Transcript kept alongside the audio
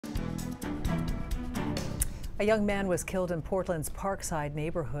A young man was killed in Portland's Parkside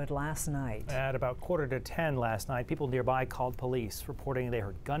neighborhood last night. At about 9:45 last night, people nearby called police, reporting they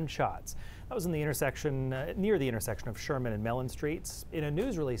heard gunshots. That was in the intersection, near the intersection of Sherman and Mellon Streets. In a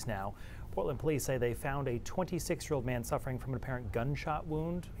news release now, Portland police say they found a 26-year-old man suffering from an apparent gunshot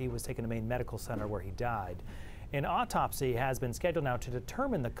wound. He was taken to Maine Medical Center where he died. An autopsy has been scheduled now to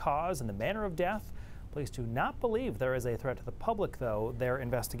determine the cause and the manner of death. Police do not believe there is a threat to the public, though. Their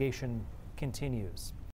investigation continues.